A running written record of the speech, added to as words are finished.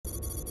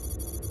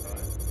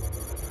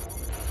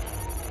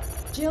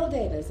Jill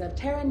Davis of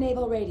Terran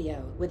Naval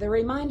Radio, with a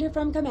reminder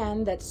from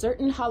Command that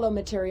certain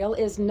holomaterial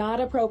is not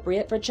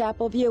appropriate for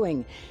chapel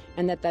viewing,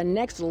 and that the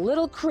next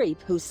little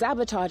creep who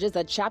sabotages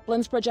the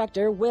chaplain's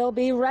projector will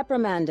be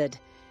reprimanded.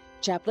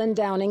 Chaplain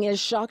Downing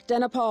is shocked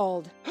and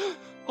appalled.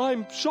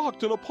 I'm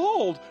shocked and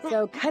appalled!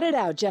 So cut it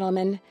out,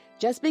 gentlemen.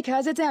 Just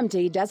because it's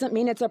empty doesn't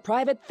mean it's a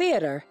private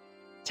theater.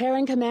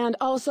 Terran Command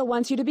also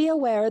wants you to be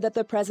aware that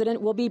the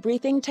President will be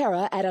briefing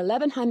Terra at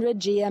 1100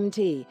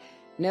 GMT.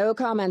 No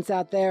comments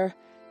out there.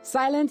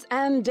 Silence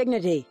and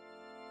dignity.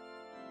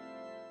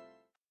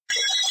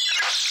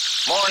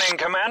 Morning,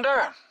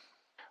 Commander.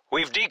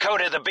 We've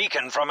decoded the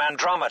beacon from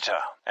Andromeda,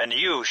 and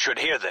you should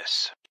hear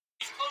this.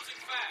 He's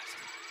closing fast.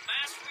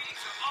 Mass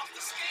readings are off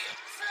the scale.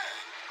 Sir,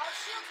 our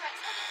shield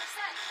track's 100%.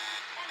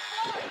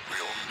 And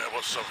Floyd! We'll never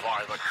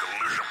survive a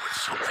collision with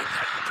something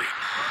that big.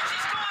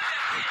 She's going to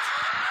hit!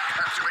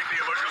 Activate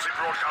the emergency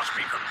broadcast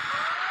beacon.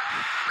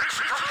 This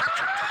is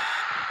Captain.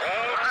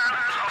 All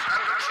hands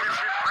abandon ship.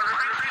 I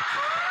repeat.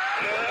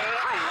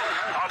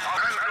 All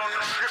crew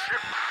abandon ship.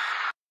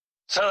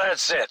 So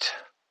that's it.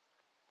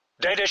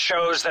 Data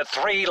shows that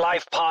 3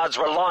 life pods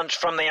were launched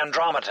from the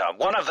Andromeda,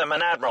 one of them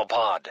an Admiral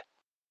pod.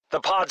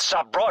 The pod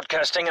stopped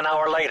broadcasting an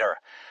hour later,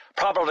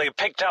 probably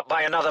picked up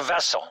by another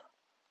vessel.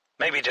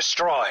 Maybe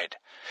destroyed.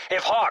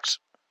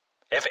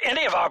 If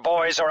any of our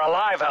boys are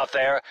alive out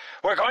there,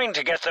 we're going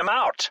to get them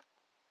out.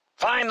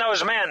 Find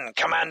those men,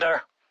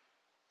 Commander.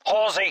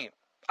 Halsey,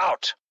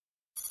 out.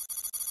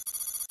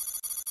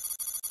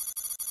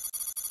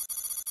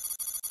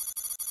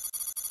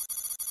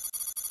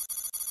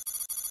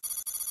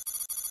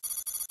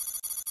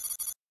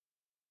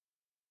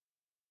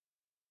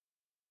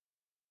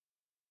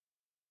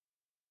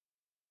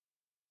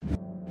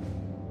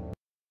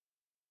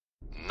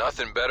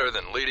 Nothing better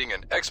than leading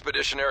an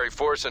expeditionary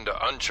force into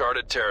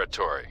uncharted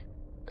territory.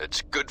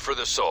 It's good for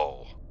the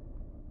soul.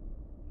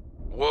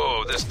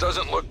 Whoa, this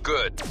doesn't look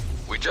good.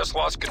 We just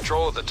lost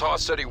control of the Taw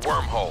City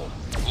wormhole.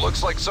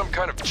 Looks like some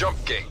kind of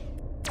jump gate.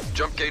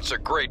 Jump gates are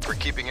great for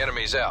keeping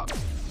enemies out.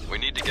 We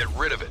need to get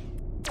rid of it.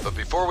 But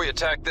before we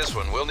attack this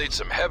one, we'll need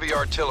some heavy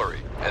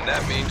artillery, and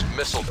that means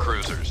missile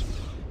cruisers.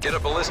 Get a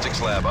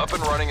ballistics lab up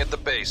and running at the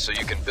base so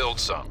you can build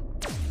some.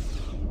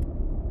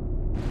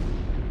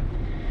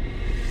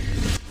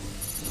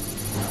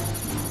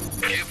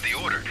 Give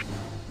the order.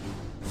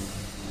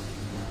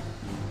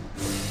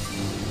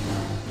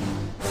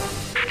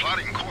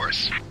 Plotting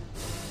course.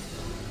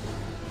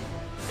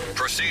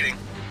 Proceeding.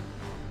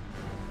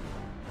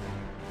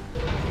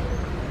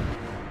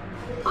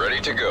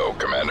 Ready to go,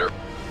 Commander.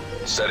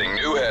 Setting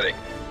new heading.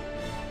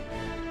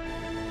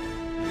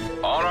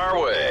 On our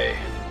way.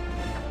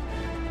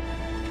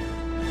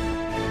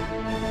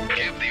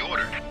 Give the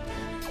order.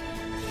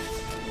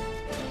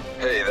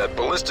 Hey, that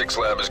ballistics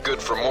lab is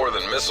good for more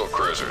than missile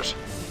cruisers.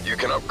 You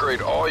can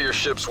upgrade all your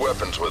ship's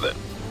weapons with it.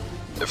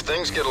 If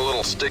things get a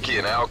little sticky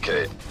in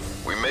Alcade,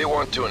 we may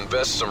want to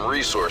invest some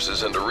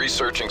resources into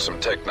researching some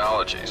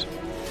technologies.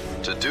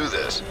 To do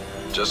this,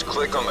 just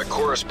click on the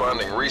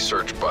corresponding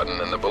research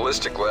button in the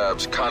ballistic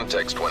lab's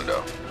context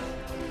window.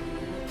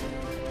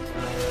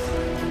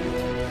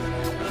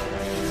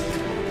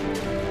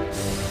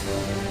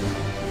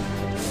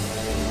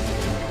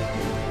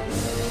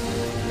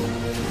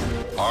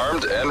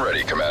 Armed and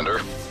ready,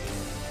 Commander.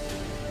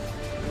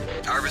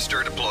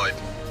 Harvester deployed.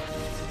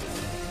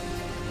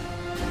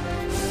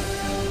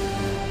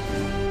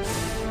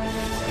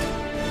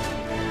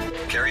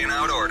 Carrying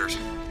out orders.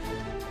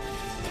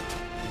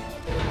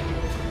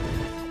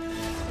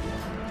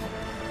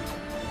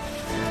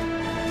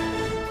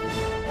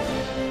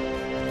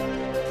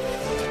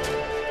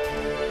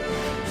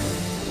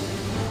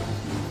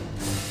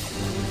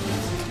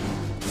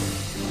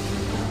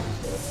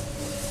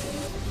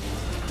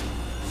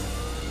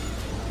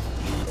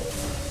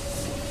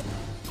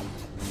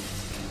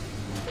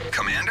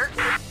 Commander?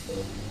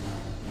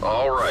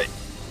 All right.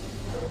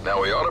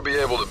 Now we ought to be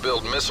able to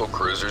build missile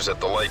cruisers at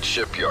the light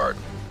shipyard.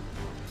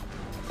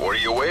 What are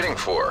you waiting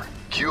for?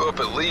 Queue up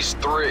at least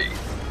 3.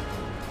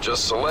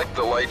 Just select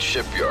the light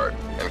shipyard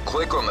and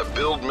click on the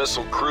Build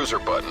Missile Cruiser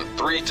button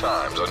 3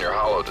 times on your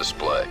holo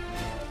display.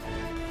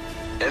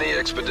 Any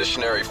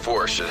expeditionary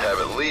force should have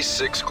at least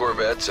 6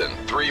 corvettes and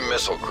 3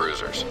 missile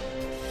cruisers.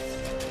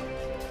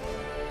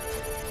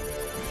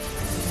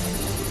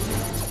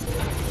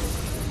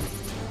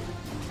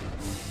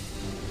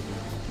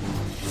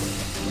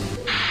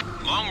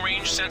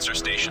 Long-range sensor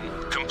station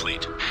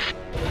complete.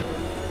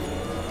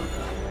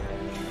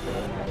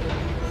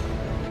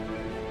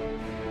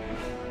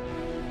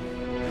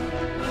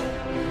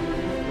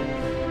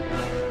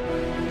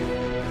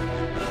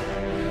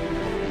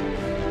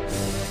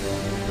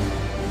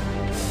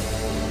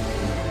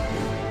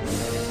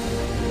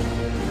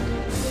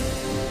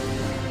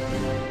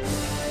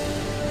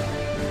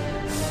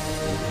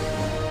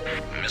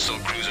 Missile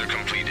cruiser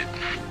completed.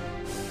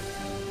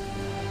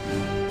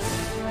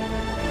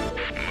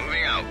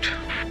 Moving out.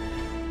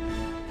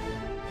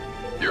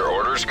 Your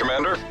orders,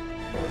 Commander?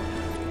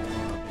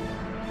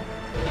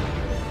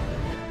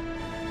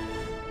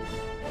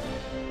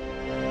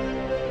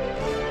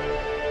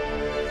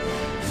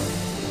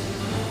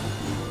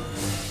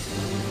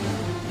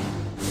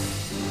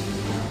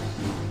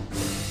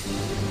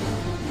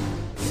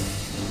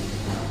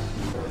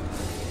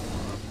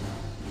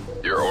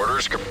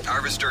 orders.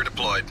 Harvester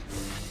deployed.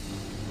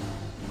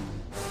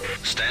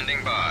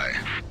 Standing by.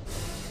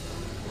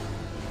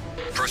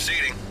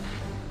 Proceeding.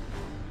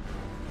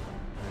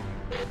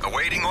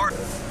 Awaiting order.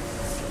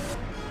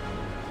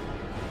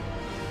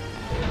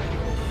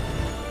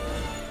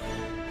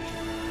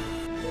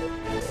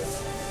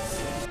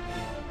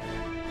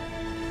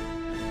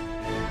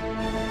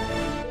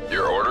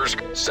 Your orders.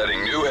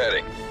 Setting new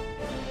heading.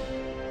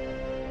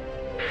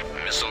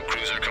 Missile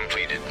cruiser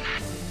completed.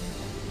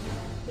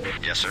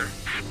 Yes, sir.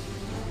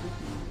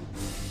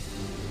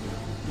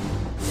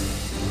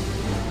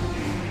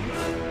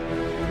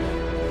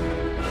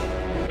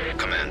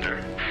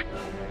 Commander.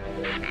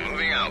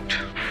 Moving out.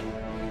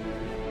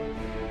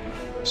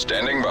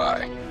 Standing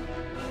by.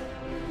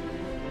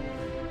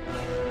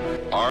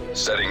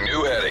 Setting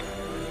new heading.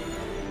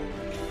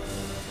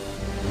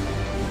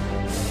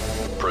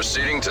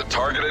 Proceeding to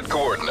targeted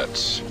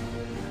coordinates.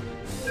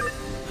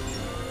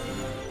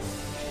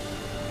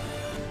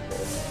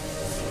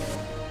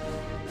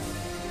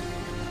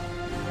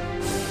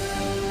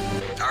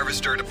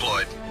 Harvester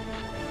deployed.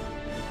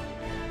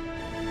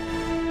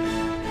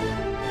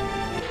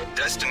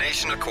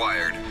 Destination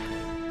acquired.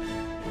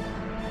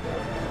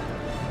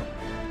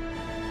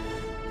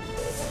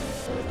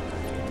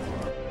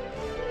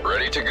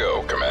 Ready to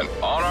go, Command.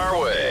 On our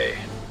way.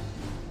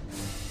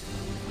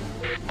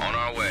 On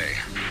our way.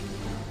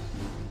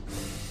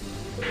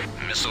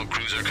 Missile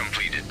cruiser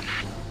completed.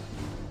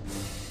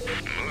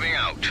 Moving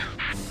out.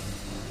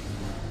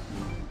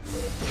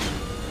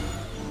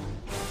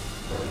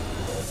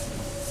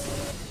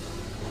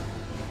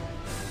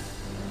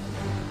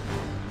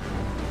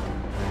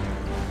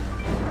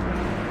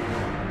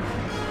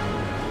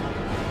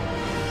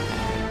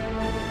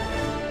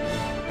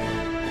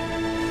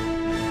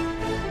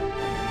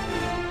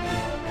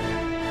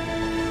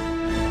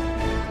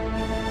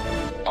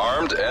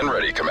 Armed and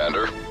ready,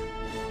 Commander.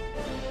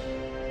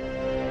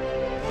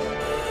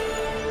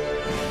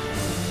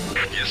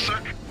 Yes, sir.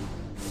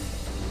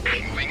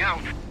 Moving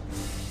out.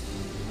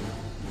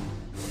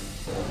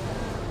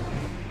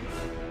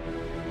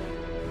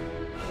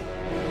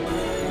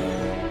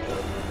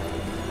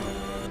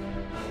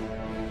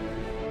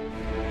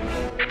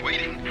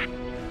 Waiting.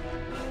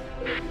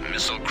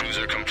 Missile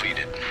cruiser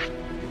completed.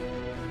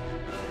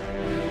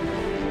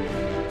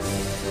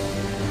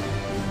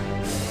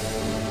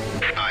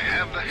 I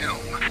have the helm.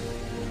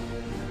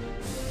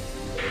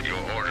 Your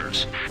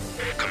orders.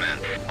 Command,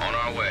 on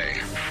our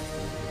way.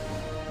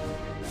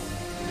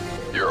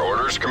 Your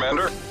orders,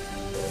 Commander?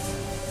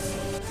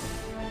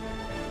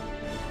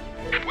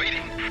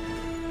 Waiting.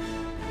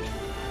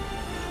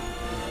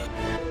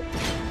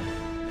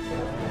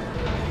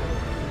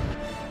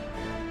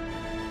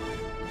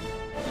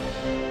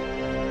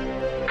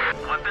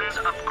 Weapons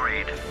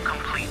upgrade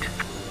complete.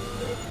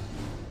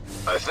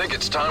 I think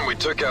it's time we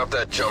took out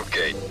that jump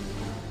gate.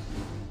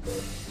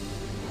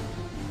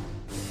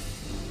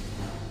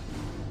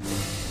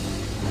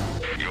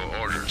 Your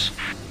orders.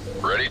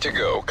 Ready to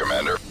go,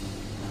 Commander.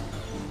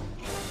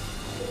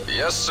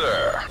 Yes,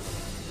 sir.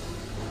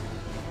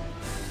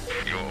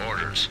 Your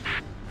orders.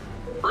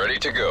 Ready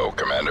to go,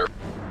 Commander.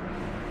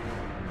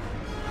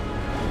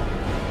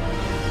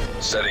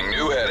 Setting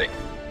new heading.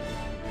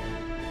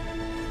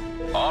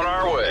 On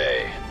our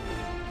way.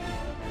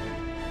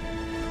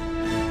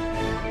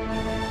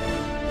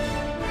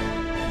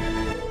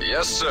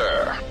 Yes,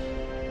 sir.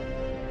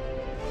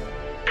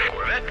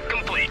 Corvette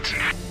complete.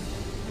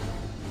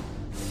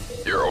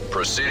 You're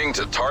proceeding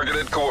to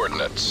targeted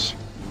coordinates.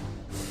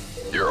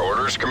 Your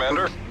orders,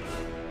 Commander?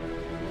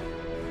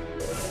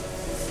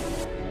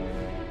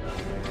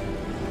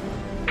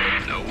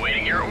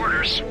 Awaiting your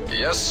orders.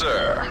 Yes,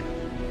 sir.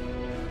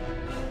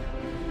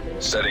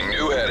 Setting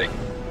new heading.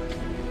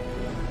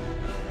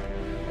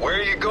 Where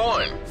are you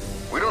going?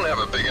 We don't have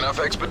a big enough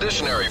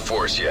expeditionary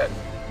force yet.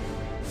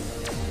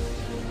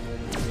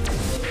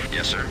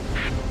 Yes, sir.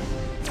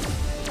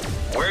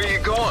 Where are you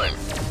going?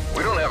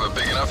 We don't have a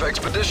big enough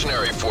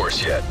expeditionary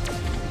force yet.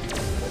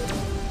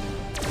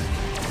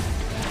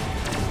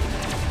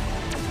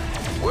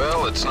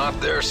 Well, it's not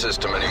their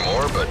system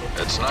anymore, but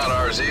it's not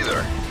ours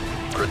either.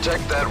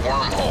 Protect that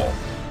wormhole.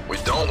 We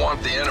don't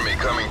want the enemy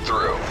coming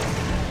through.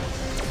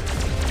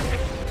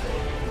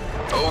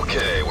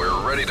 Okay,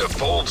 we're ready to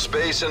fold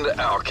space into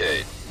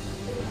Alcade.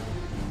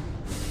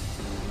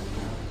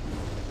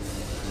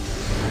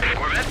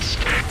 Corvettes,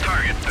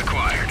 target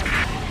acquired.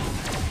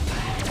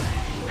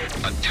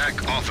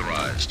 Attack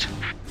authorized.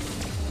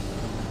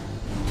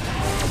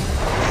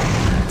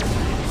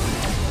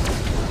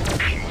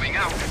 Moving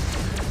out.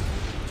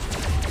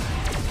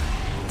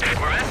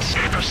 Corvettes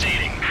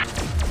proceeding.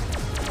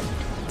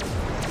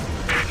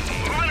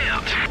 Moving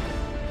out.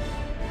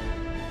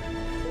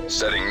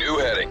 Setting new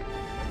heading.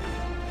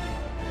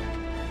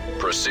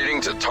 Proceeding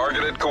to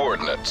targeted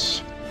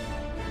coordinates.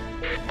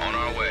 On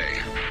our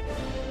way.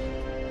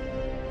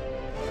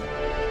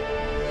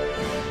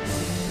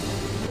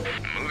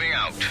 Moving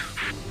out.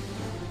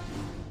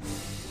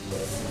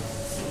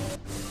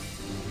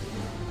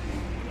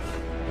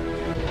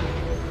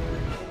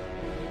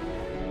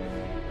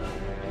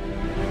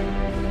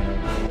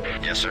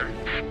 Yes, sir.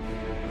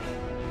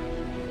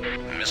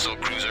 Missile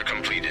cruiser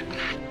completed.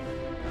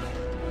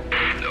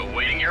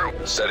 Awaiting your...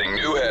 Setting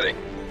new heading.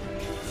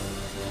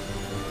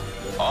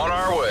 On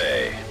our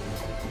way.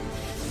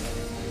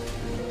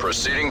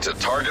 Proceeding to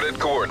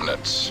targeted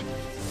coordinates.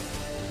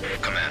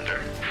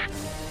 Commander.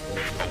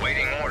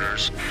 Awaiting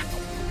orders.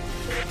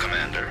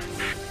 Commander.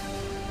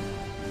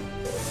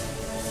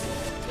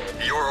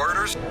 Your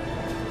orders?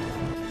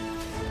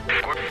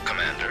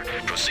 Commander.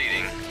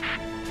 Proceeding.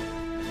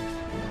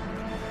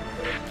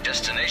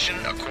 Destination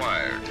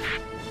acquired.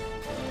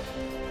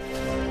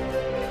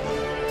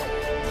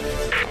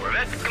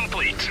 Corvette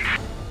complete.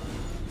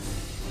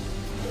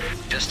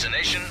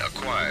 Destination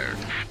acquired.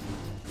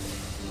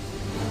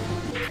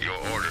 Your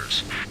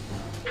orders.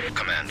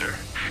 Commander.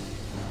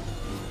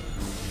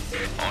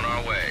 On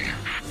our way.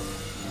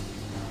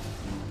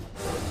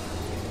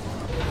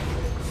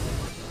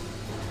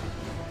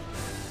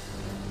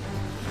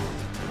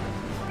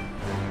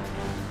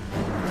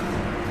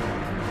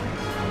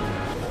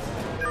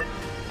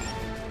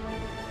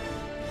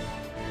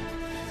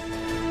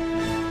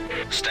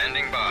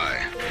 Standing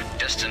by.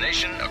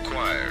 Destination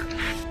acquired.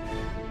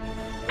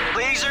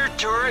 Laser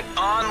turret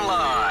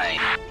online.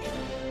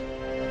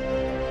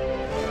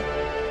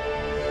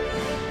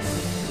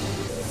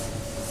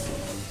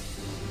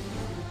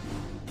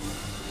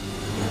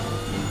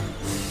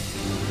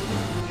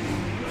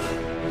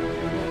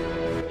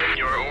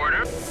 Your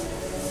order?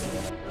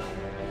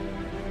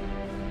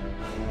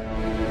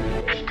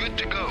 Good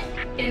to go.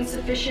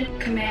 Insufficient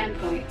command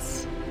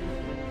points.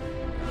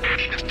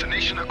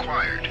 Destination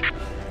acquired.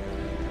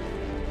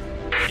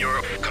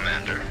 Your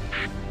commander.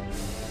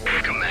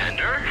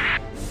 Commander?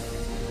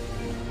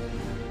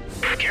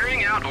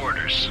 Carrying out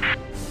orders.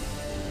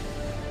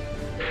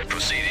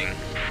 Proceeding.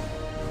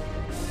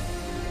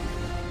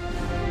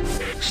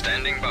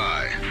 Standing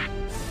by.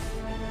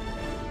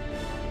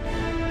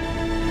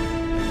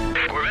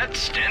 Corvette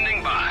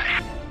standing by.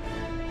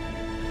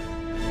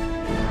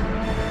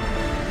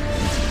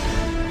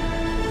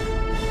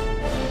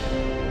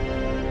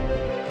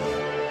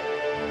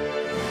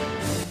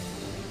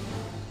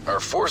 Our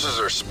forces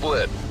are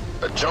split.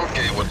 A jump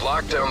gate would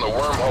lock down the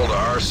wormhole to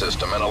our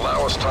system and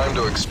allow us time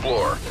to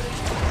explore.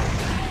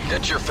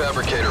 Get your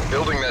fabricator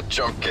building that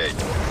jump gate.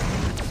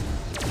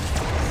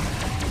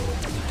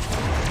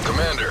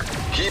 Commander,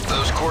 keep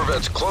those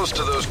corvettes close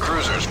to those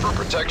cruisers for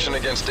protection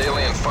against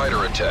alien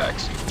fighter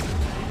attacks.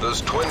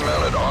 Those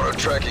twin-mounted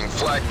auto-tracking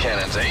flak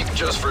cannons ain't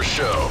just for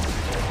show.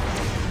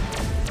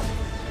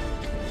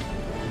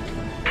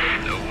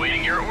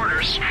 Awaiting your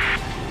orders.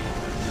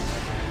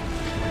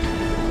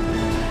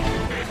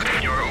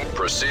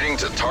 Proceeding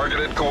to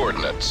targeted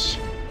coordinates.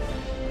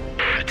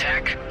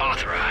 Attack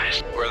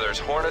authorized. Where there's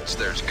hornets,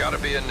 there's gotta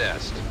be a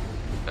nest.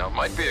 Now, it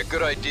might be a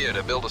good idea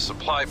to build a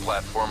supply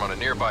platform on a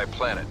nearby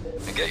planet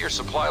and get your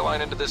supply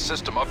line into this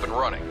system up and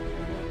running.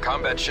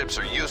 Combat ships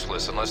are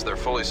useless unless they're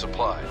fully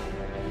supplied.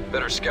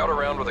 Better scout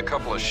around with a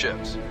couple of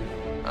ships.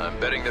 I'm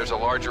betting there's a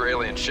larger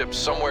alien ship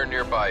somewhere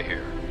nearby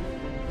here.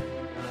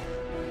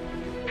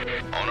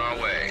 On our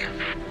way.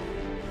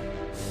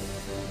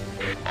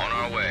 On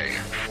our way.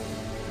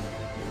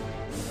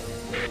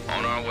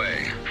 On our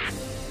way.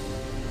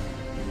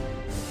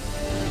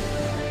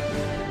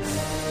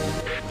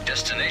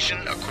 Destination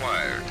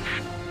acquired.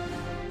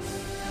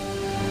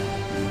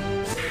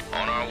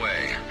 On our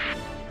way.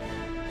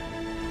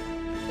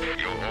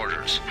 Your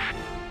orders.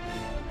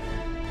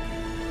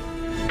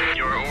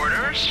 Your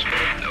orders?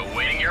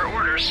 Awaiting your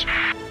orders.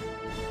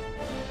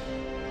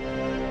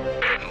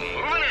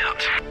 Moving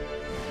out.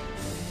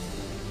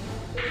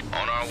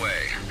 On our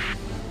way.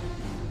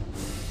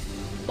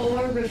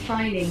 Ore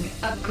refining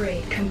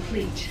upgrade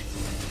complete.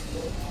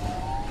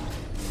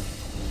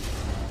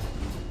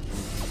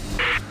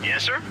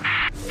 Yes, sir?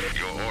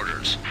 Your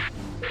orders.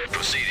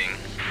 Proceeding.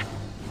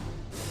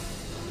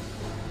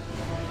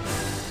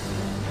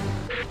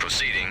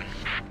 Proceeding.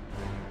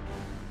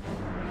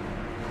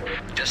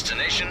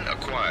 Destination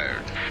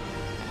acquired.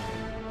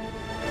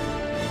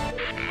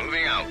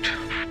 Moving out.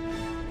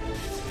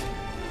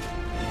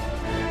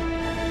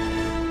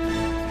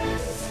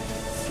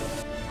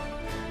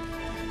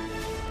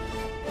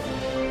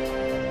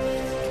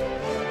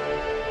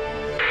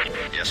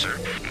 Yes, sir.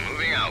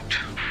 Moving out.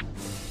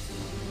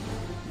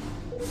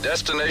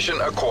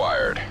 Destination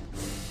acquired.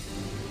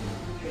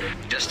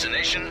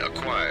 Destination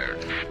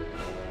acquired.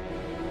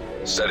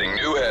 Setting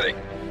new heading.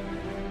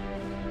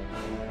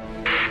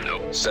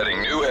 Nope.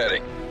 Setting new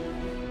heading.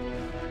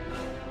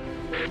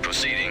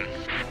 Proceeding.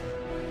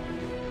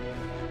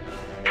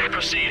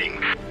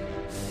 Proceeding.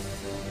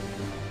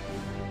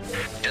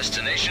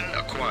 Destination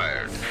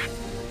acquired.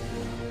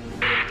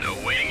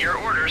 Awaiting your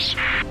orders.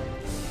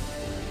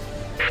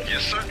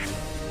 Yes, sir.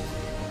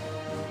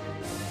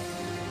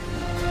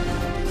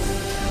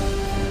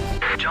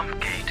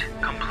 Jump gate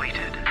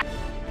completed.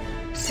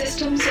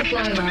 System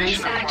supply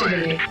lines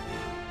activated.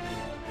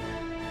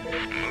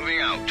 Moving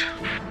out.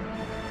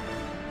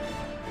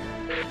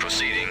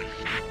 Proceeding.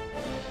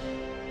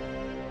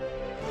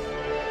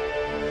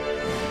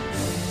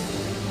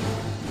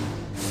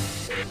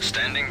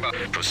 Standing by.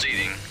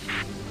 Proceeding.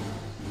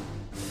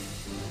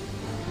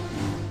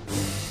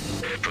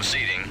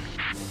 Proceeding.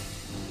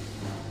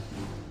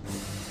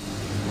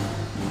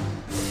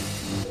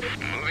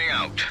 Moving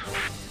out.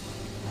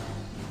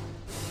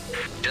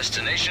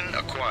 Destination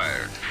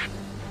acquired.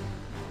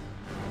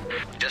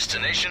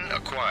 Destination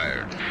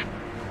acquired.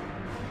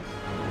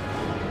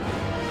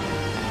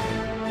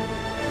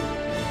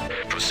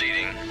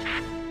 Proceeding.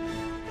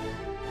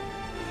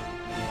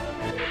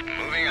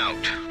 Moving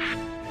out.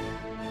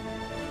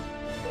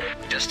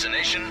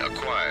 Destination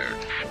acquired.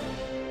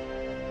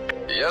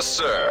 Yes,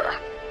 sir.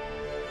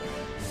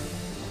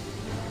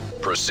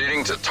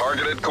 Proceeding to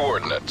targeted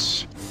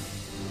coordinates.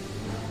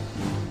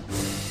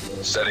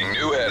 Setting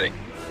new heading.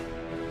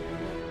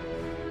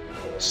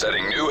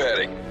 Setting new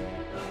heading.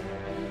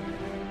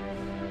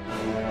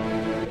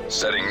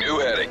 Setting new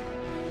heading.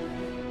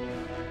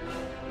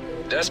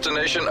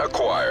 Destination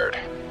acquired.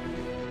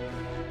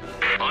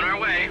 On our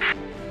way.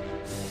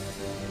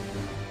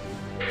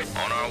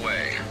 On our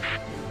way.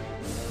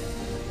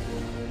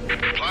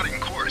 Plotting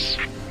course.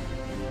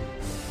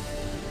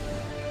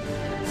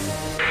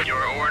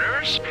 Your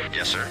orders?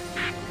 Yes, sir.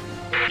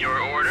 Your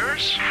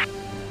orders?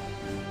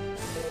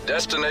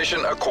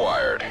 Destination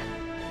acquired.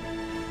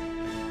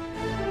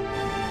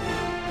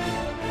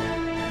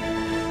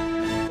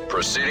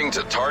 Proceeding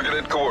to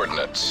targeted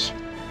coordinates.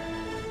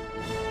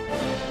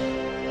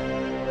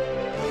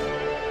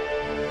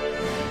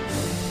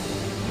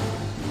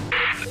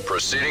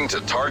 Proceeding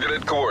to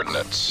targeted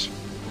coordinates.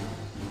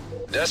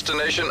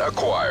 Destination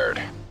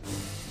acquired.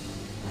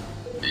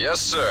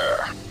 Yes,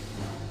 sir.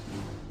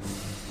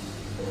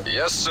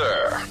 Yes,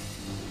 sir.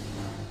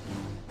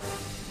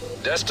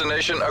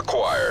 Destination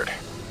acquired.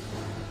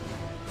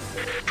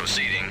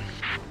 Proceeding.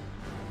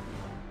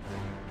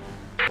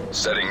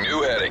 Setting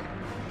new heading.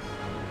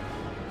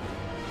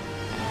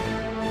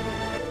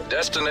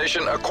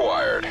 Destination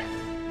acquired.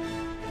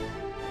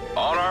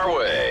 On our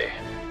way.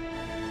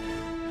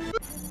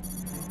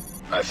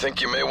 I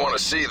think you may want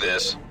to see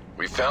this.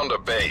 We found a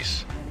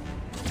base.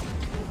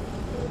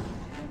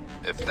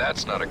 If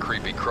that's not a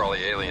creepy,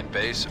 crawly alien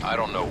base, I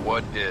don't know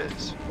what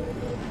is.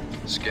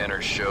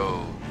 Scanners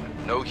show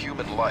no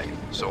human life,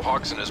 so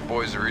Hawks and his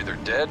boys are either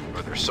dead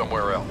or they're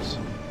somewhere else.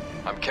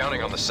 I'm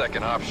counting on the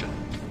second option.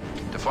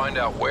 To find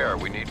out where,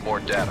 we need more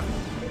data.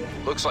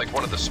 Looks like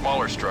one of the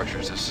smaller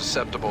structures is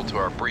susceptible to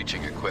our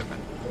breaching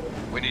equipment.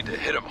 We need to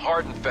hit them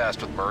hard and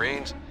fast with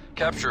Marines,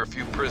 capture a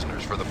few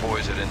prisoners for the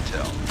boys at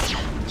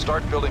Intel.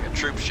 Start building a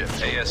troop ship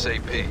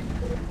ASAP.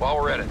 While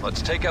we're at it,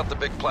 let's take out the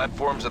big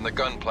platforms and the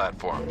gun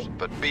platforms,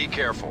 but be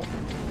careful.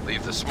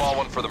 Leave the small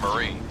one for the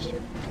Marines.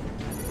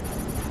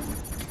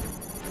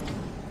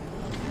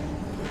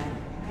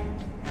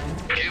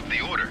 Give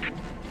the order.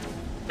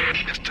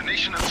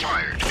 Destination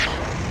acquired.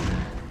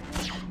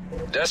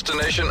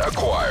 Destination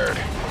acquired.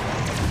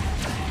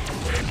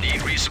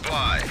 Need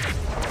resupply.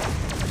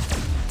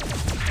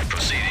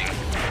 Proceeding.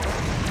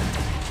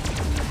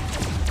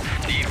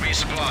 Need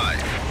resupply.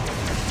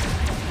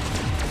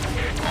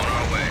 On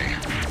our way.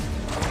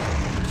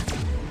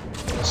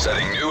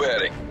 Setting new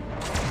heading.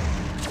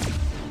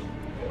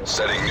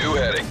 Setting new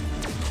heading.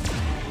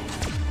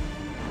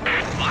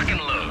 Lock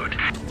and load.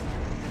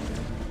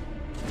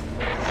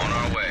 On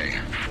our way.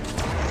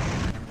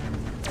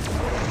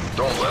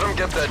 Don't let them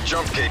get that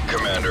jump gate,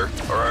 Commander,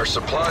 or our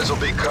supplies will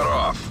be cut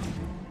off.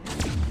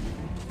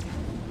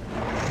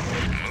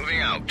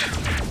 Moving out.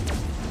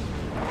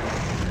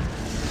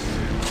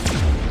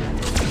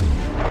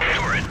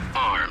 Turret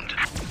armed.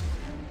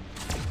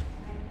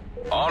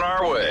 On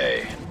our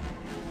way.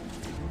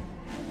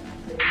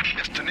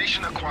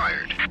 Destination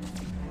acquired.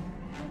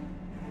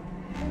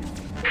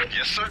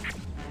 Yes, sir.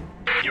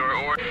 Your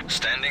order.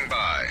 Standing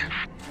by.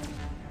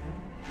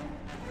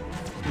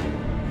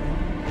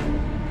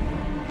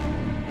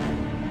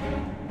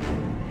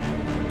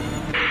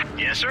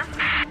 Yes, sir.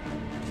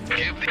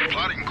 Give the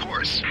plotting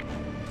course.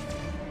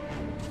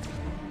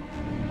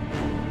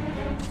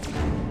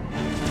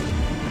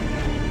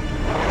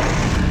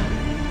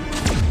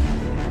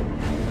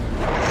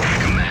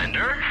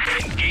 Commander,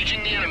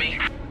 engaging the enemy.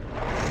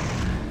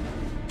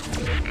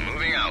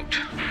 Moving out.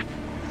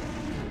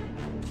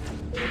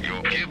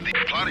 You'll give the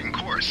plotting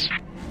course.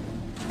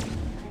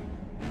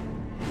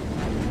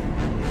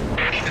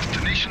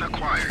 Destination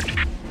acquired.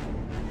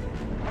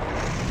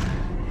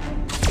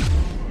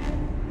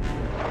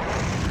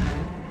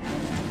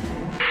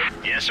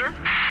 Yes, sir?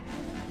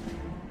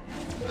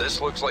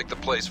 This looks like the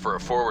place for a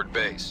forward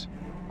base.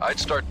 I'd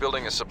start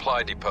building a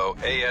supply depot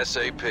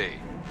ASAP.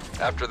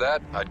 After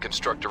that, I'd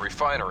construct a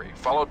refinery,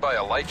 followed by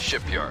a light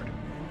shipyard.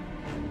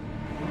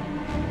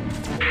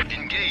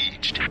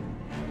 Engaged.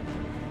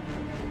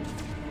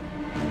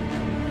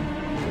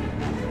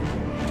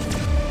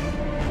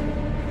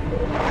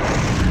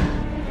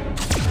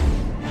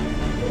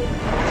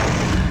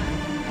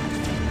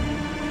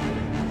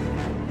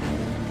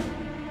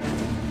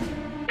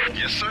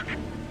 Yes, sir.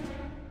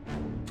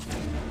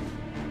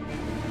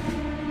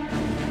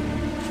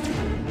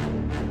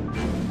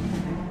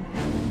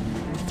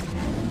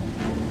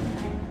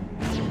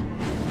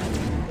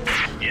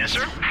 Yes,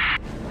 sir.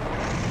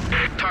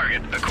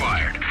 Target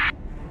acquired.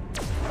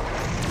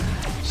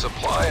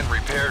 Supply and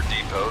repair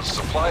depots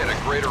supply at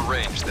a greater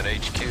range than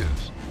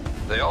HQs.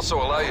 They also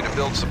allow you to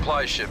build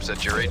supply ships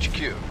at your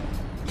HQ.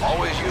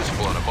 Always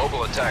useful in a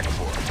mobile attack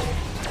force.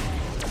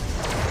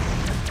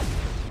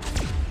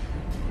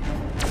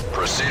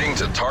 Proceeding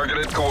to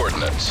targeted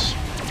coordinates.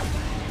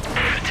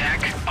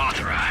 Attack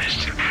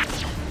authorized.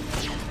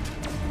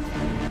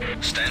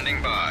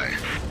 Standing by.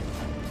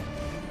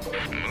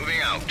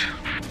 Moving out.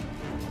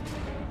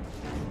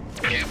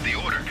 Give the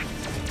order.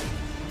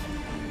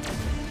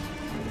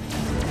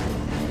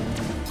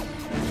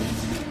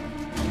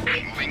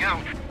 Moving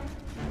out.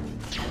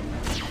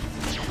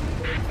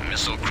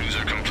 Missile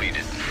cruiser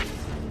completed.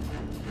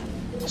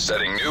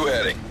 Setting new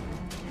heading.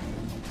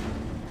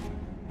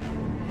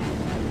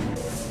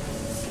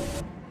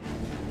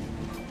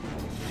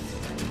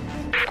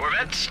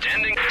 Corvette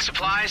standing.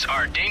 Supplies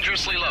are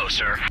dangerously low,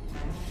 sir.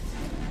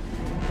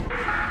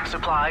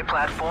 Supply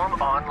platform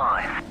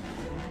online.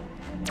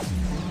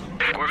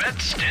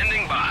 Corvette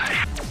standing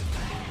by.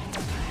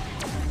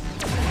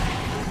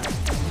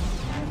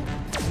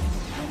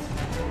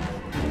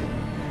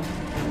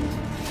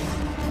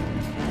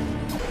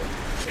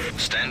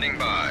 Standing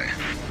by.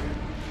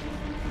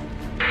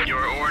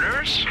 Your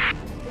orders?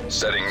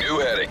 Setting new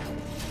heading.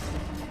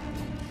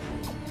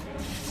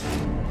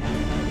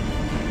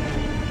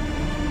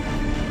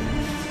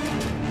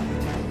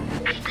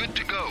 Good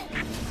to go.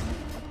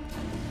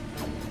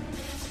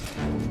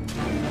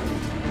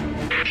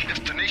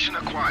 Destination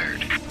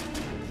acquired.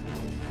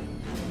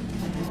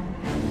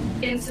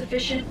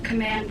 Insufficient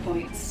command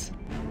points.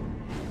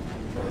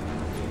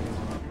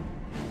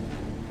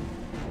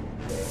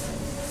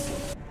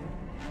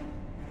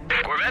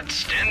 Corvette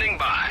standing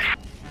by.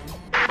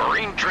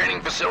 Marine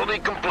training facility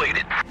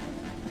completed.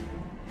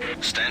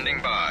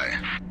 Standing by.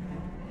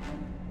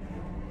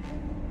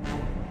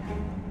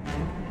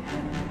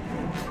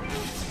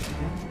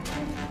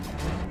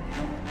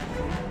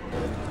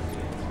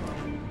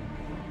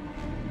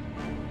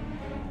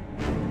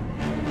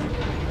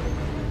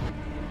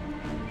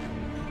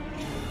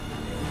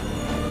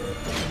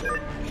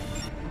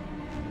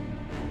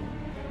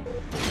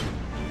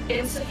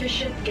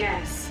 Insufficient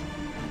gas.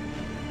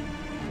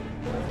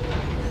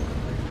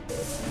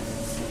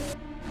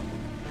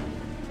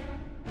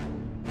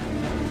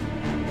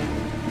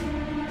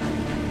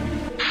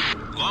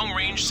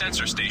 Long-range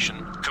sensor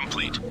station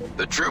complete.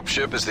 The troop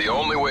ship is the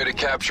only way to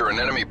capture an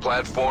enemy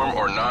platform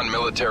or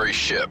non-military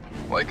ship,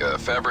 like a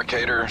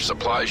fabricator,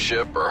 supply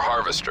ship, or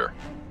harvester.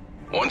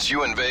 Once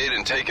you invade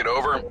and take it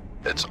over,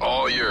 it's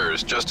all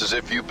yours, just as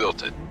if you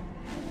built it.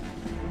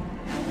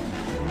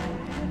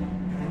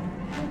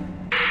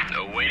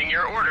 Awaiting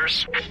your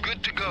orders.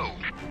 Good to go.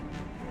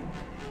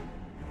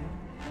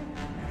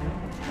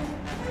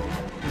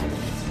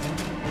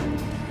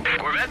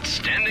 Corvette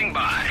standing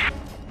by.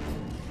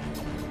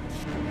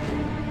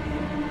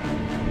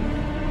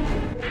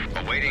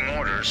 Awaiting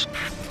orders.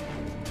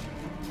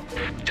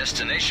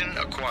 Destination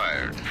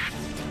acquired.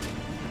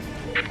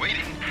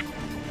 Waiting.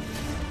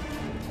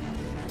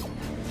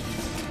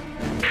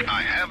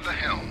 I have the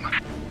helm.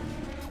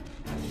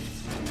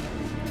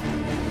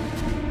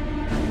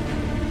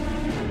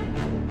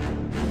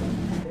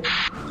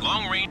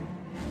 Long-range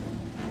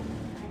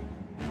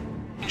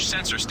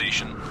sensor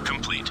station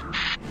complete.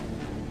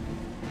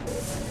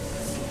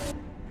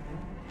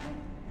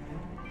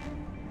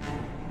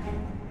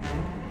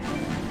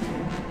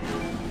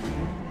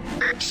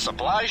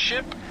 Supply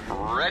ship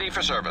ready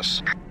for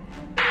service.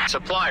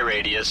 Supply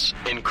radius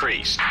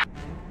increased.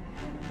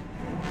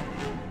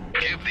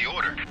 Give the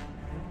order.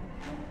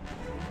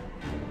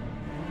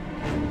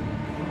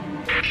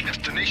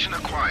 Destination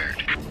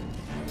acquired.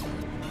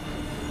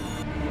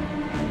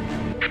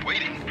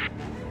 Waiting.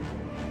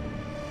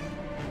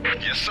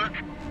 Yes, sir.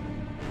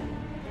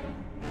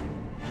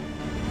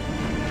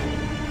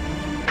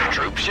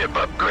 Troop ship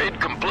upgrade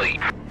complete.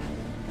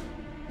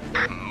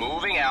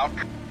 Moving out.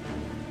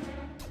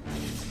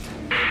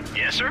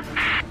 Yes, sir.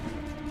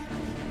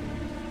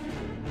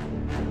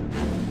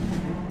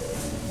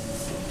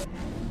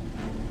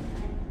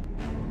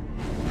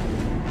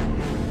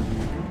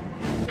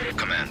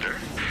 Commander.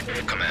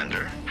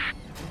 Commander.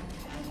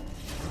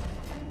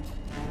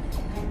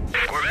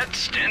 Corvette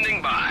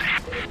standing by.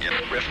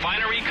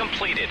 Refinery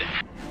completed.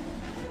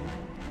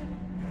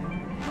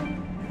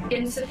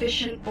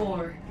 Insufficient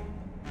ore.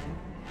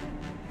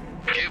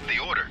 Give the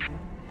order.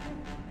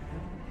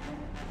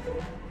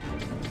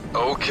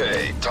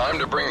 Okay, time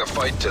to bring the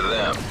fight to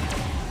them.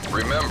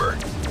 Remember,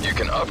 you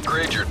can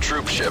upgrade your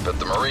troop ship at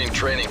the Marine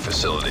Training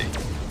Facility,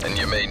 and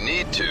you may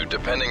need to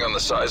depending on the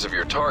size of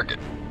your target.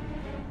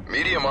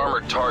 Medium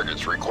armored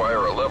targets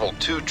require a level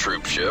 2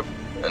 troop ship,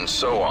 and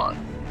so on.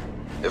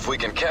 If we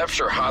can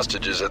capture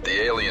hostages at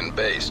the alien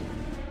base,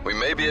 we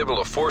may be able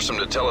to force them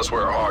to tell us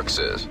where Hawks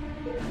is.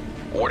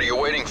 What are you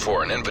waiting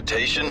for, an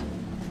invitation?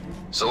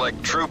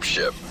 Select troop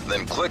ship,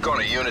 then click on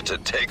a unit to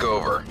take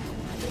over.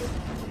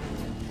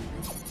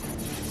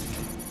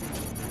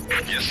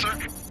 Yes, sir.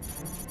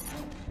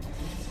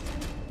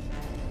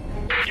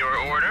 Your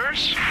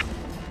orders?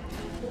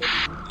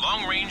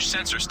 Long-range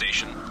sensor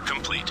station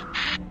complete.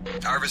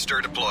 Harvester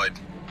deployed.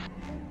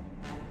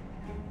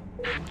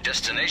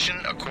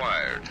 Destination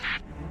acquired.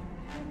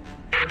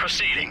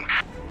 Proceeding.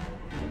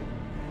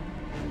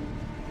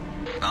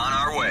 On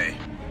our way.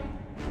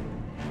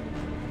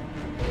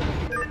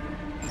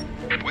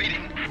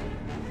 Waiting.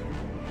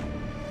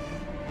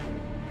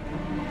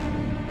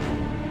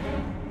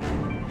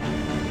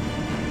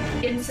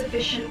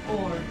 Insufficient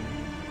ore.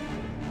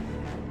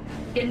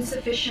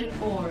 Insufficient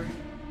ore.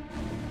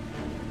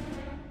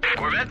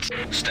 Corvette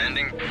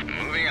standing,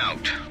 moving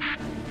out.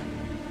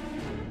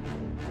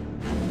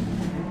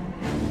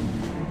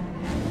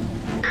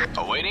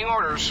 Awaiting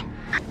orders.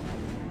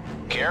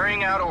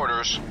 Carrying out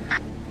orders.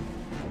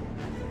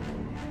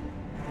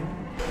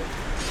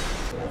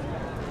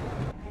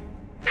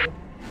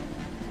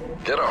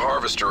 Get a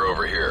harvester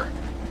over here.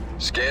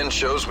 Scan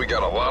shows we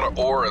got a lot of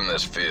ore in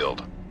this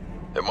field.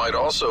 It might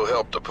also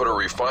help to put a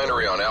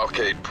refinery on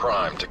Alcade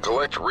Prime to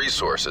collect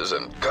resources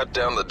and cut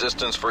down the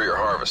distance for your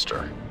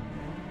harvester.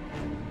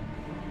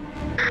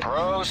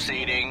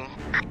 Proceeding.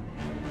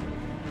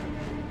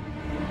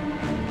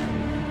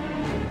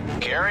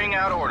 Carrying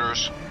out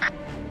orders.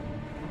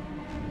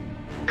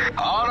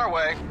 On our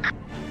way.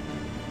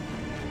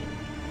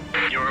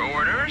 Your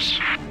orders?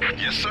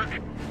 Yes, sir.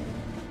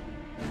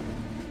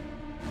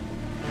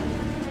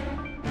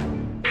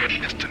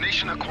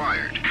 Destination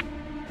acquired.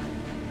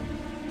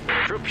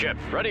 Troop ship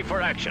ready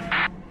for action.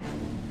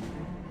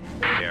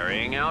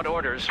 Carrying out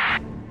orders.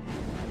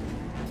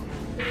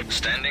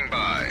 Standing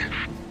by.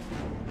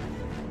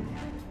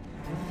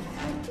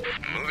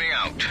 Moving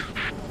out.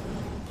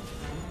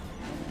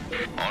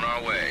 On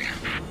our way.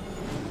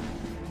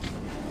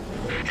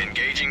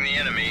 Engaging the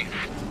enemy.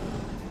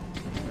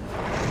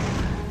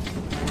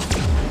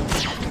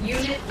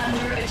 Unit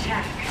under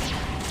attack.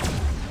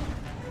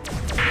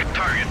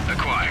 Target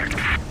acquired.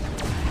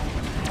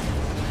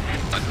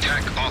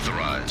 Attack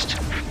authorized.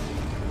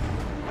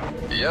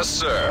 Yes,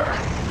 sir.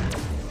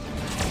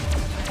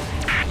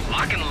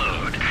 Lock and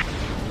load.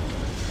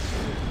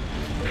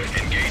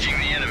 Engaging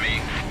the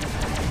enemy.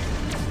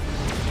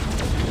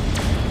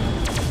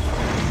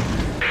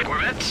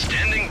 Corvette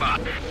standing by.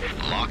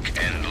 Lock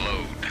and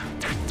load.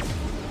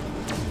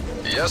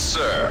 Yes,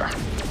 sir.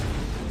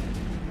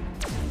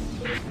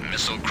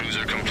 Missile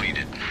cruiser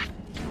completed.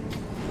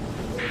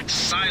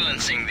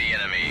 Silencing the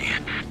enemy.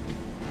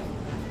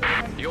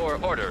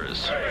 Your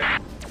orders.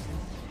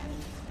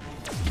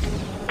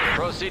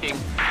 Proceeding.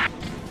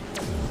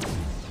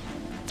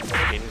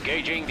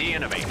 Engaging the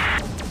enemy.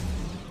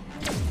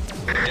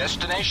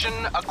 Destination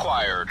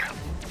acquired.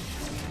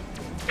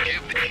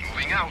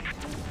 Moving out.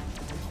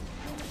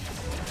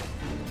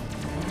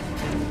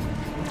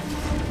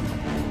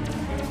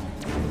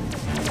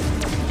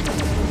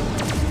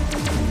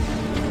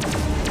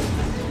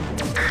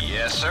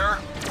 Yes, sir.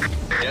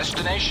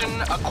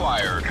 Destination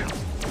acquired.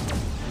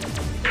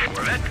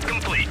 Corvette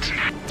complete.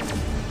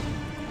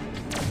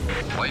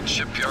 Flight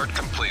shipyard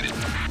completed.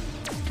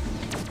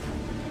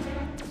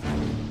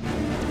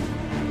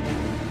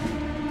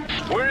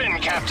 We're in,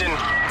 Captain.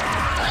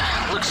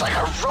 Looks like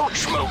a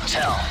roach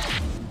motel.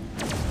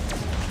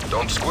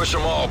 Don't squish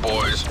them all,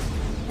 boys.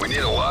 We need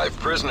a live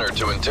prisoner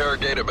to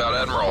interrogate about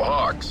Admiral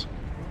Hawks.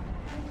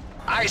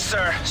 Aye,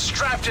 sir.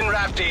 Strapped and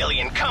wrapped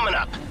alien coming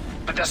up.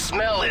 But the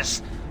smell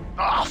is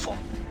awful.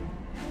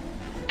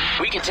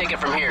 We can take it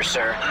from here,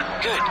 sir.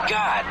 Good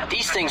God,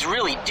 these things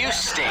really do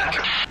stink.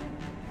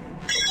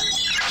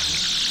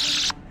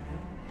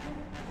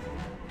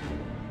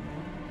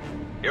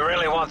 You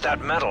really want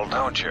that medal,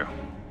 don't you?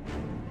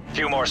 A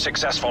few more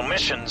successful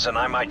missions and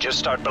I might just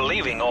start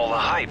believing all the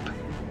hype.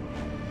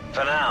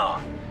 For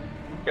now,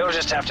 you'll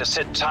just have to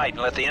sit tight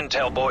and let the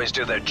intel boys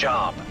do their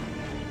job.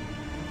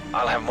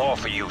 I'll have more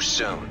for you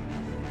soon.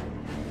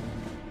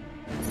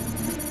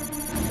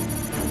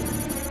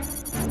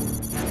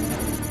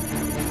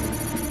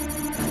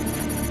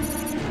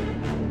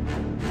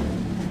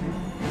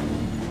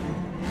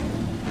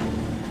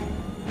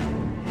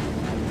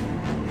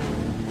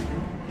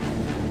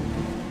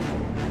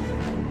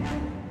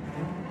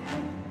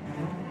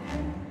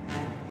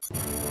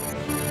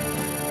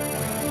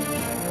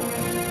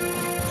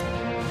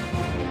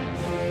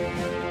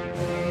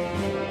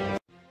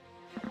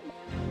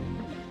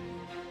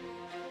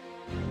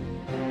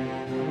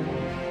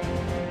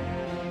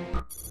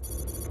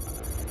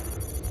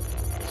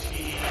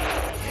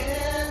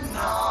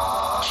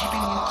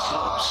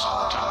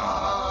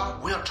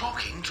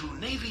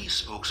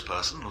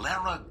 Spokesperson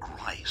Lara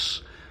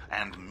Grice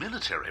and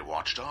military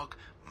watchdog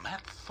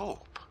Matt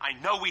Thorpe. I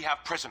know we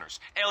have prisoners,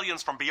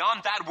 aliens from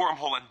beyond that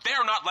wormhole, and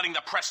they're not letting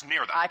the press near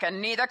them. I can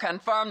neither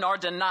confirm nor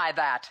deny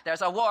that.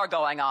 There's a war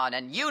going on,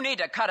 and you need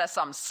to cut us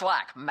some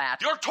slack,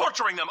 Matt. You're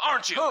torturing them,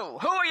 aren't you? Who?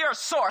 Who are your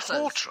sources?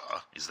 Torture?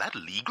 Is that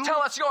legal?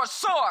 Tell us your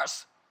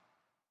source!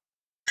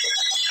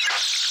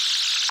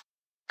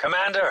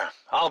 Commander,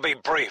 I'll be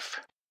brief.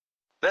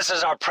 This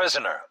is our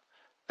prisoner,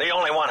 the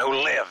only one who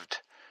lived.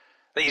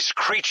 These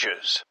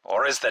creatures,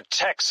 or as the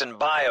techs in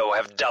Bio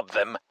have dubbed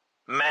them,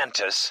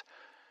 Mantis,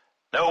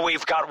 No,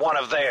 we've got one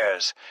of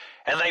theirs,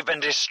 and they've been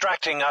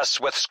distracting us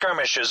with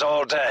skirmishes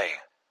all day.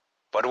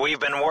 But we've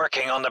been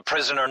working on the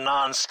prisoner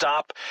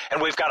non-stop,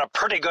 and we've got a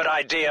pretty good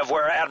idea of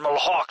where Admiral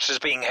Hawks is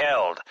being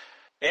held.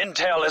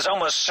 Intel is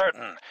almost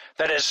certain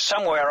that it's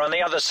somewhere on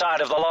the other side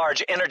of the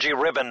large energy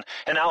ribbon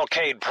in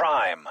Alcade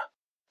Prime.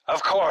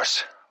 Of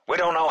course, we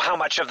don't know how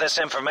much of this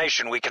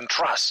information we can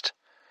trust.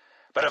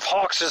 But if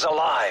Hawks is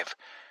alive,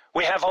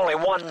 we have only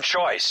one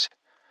choice.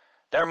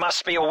 There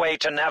must be a way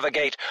to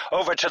navigate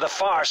over to the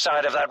far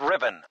side of that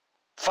ribbon,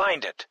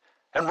 find it,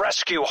 and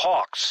rescue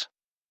Hawks.